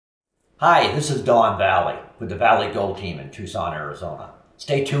Hi, this is Don Vallee with the Vallee Gold Team in Tucson, Arizona.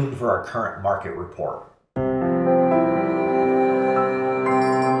 Stay tuned for our current market report.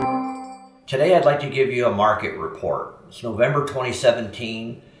 Today I'd like to give you a market report. It's November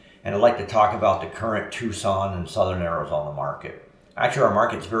 2017, and I'd like to talk about the current Tucson and Southern Arizona market. Actually, our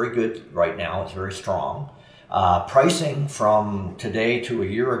market's very good right now. It's very strong. Pricing from today to a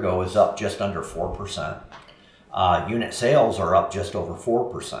year ago is up just under 4%. Unit sales are up just over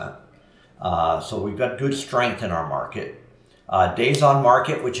 4%. So we've got good strength in our market. Days on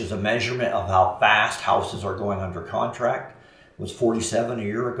market, which is a measurement of how fast houses are going under contract, was 47 a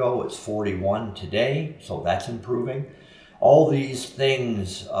year ago. It's 41 today, so that's improving. All these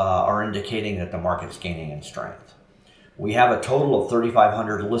things are indicating that the market's gaining in strength. We have a total of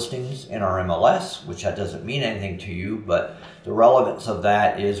 3,500 listings in our MLS, which that doesn't mean anything to you, but the relevance of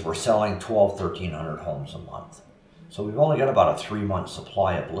that is we're selling 1,300 homes a month. So we've only got about a 3-month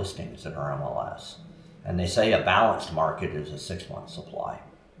supply of listings in our MLS. And they say a balanced market is a 6-month supply.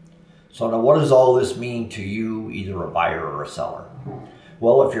 So now what does all this mean to you, either a buyer or a seller?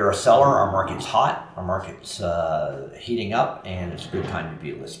 Well, if you're a seller, our market's hot, our market's heating up, and it's a good time to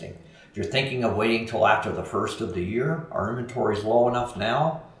be listing. If you're thinking of waiting till after the first of the year, our inventory is low enough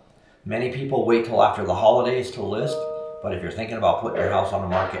now. Many people wait till after the holidays to list, but if you're thinking about putting your house on the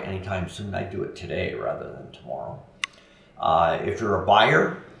market anytime soon, I'd do it today rather than tomorrow. If you're a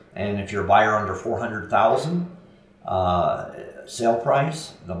buyer, and if you're a buyer under $400,000 sale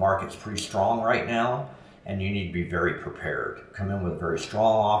price, the market's pretty strong right now, and you need to be very prepared. Come in with a very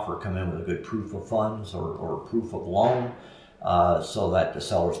strong offer, come in with a good proof of funds or proof of loan, so that the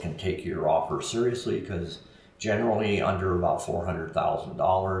sellers can take your offer seriously, because generally under about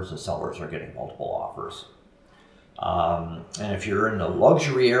 $400,000, the sellers are getting multiple offers. And if you're in the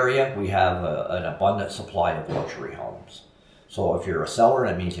luxury area, we have an abundant supply of luxury homes. So if you're a seller,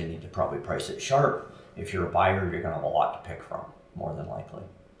 that means you need to probably price it sharp. If you're a buyer, you're going to have a lot to pick from, more than likely.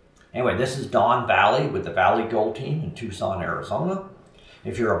 Anyway, this is Don Vallee with the Vallee Gold Team in Tucson, Arizona.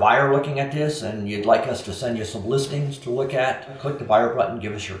 If you're a buyer looking at this and you'd like us to send you some listings to look at, click the buyer button,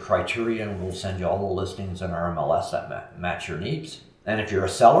 give us your criteria, and we'll send you all the listings in our MLS that match your needs. And if you're a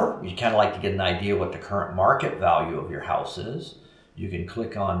seller, you kind of like to get an idea what the current market value of your house is, you can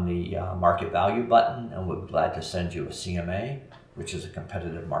click on the market value button, and we'll be glad to send you a CMA, which is a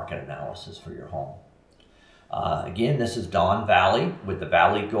competitive market analysis for your home. Again, this is Don Vallee with the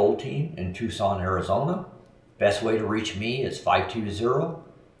Vallee Gold Team in Tucson, Arizona. Best way to reach me is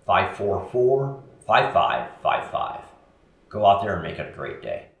 520-544-5555. Go out there and make it a great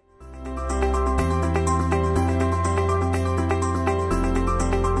day.